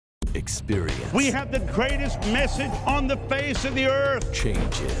Experience. We have the greatest message on the face of the earth.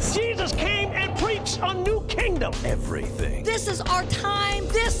 Changes. Jesus came and preached a new kingdom. Everything. This is our time.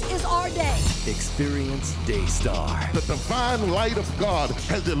 This is our day. Experience Daystar. The divine light of God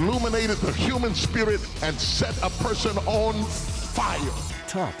has illuminated the human spirit and set a person on fire.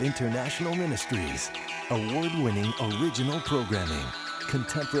 Top international ministries. Award-winning original programming.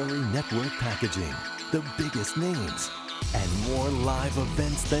 Contemporary network packaging. The biggest names. And more live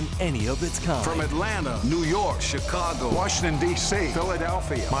events than any of its kind. From Atlanta, New York, Chicago, Washington, D.C.,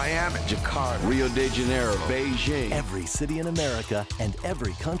 Philadelphia, Miami, Jakarta, Rio de Janeiro, Beijing. Every city in America and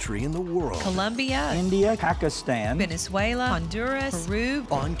every country in the world. Colombia, India, Pakistan, Venezuela, Honduras, Peru.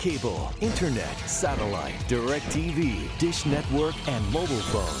 On cable, internet, satellite, DirecTV, Dish Network, and mobile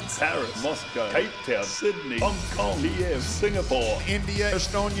phones. Paris, Moscow, Cape Town, Sydney, Hong Kong, Kiev, Singapore, India,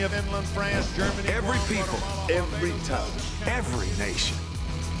 Estonia, Finland, France, Germany. Every people, every town. every nation.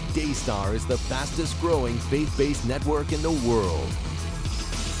 Daystar is the fastest growing faith-based network in the world.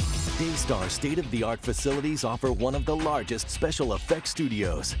 Daystar state-of-the-art facilities offer one of the largest special effects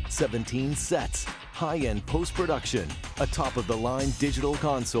studios, 17 sets, high-end post-production, a top-of-the-line digital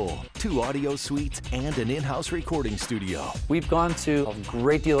console, 2 audio suites, and an in-house recording studio. We've gone to a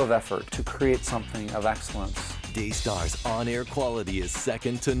great deal of effort to create something of excellence. Daystar's on-air quality is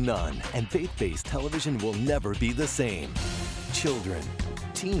second to none, and faith-based television will never be the same. Children,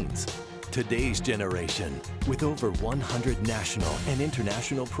 teens, today's generation. With over 100 national and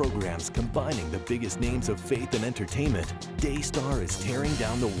international programs combining the biggest names of faith and entertainment, Daystar is tearing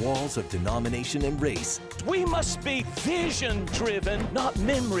down the walls of denomination and race. We must be vision-driven, not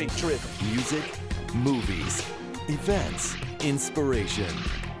memory-driven. Music, movies, events, inspiration.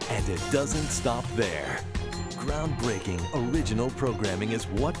 And it doesn't stop there. Groundbreaking original programming is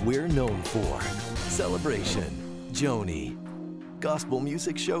what we're known for. Celebration, Joni, Gospel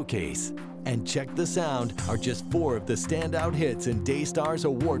Music Showcase, and Check the Sound are just 4 of the standout hits in Daystar's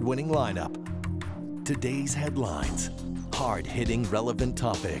award-winning lineup. Today's headlines, hard-hitting relevant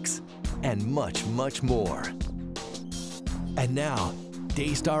topics, and much, much more. And now,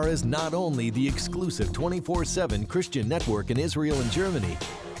 Daystar is not only the exclusive 24/7 Christian network in Israel and Germany,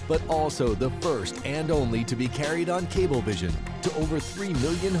 but also the first and only to be carried on Cablevision to over 3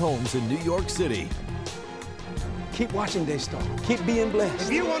 million homes in New York City. Keep watching Daystar. Keep being blessed.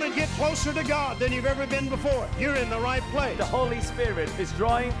 If you want to get closer to God than you've ever been before, you're in the right place. The Holy Spirit is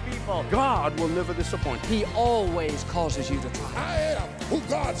drawing people. God will never disappoint. He always causes you to triumph. I am who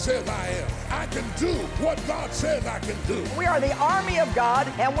God says I am. I can do what God says I can do. We are the army of God,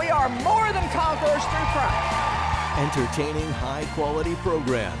 and we are more than conquerors through Christ. Entertaining high-quality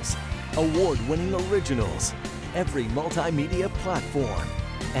programs, award-winning originals, every multimedia platform,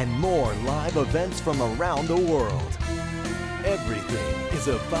 and more live events from around the world. Everything is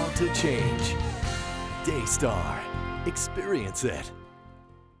about to change. Daystar. Experience it.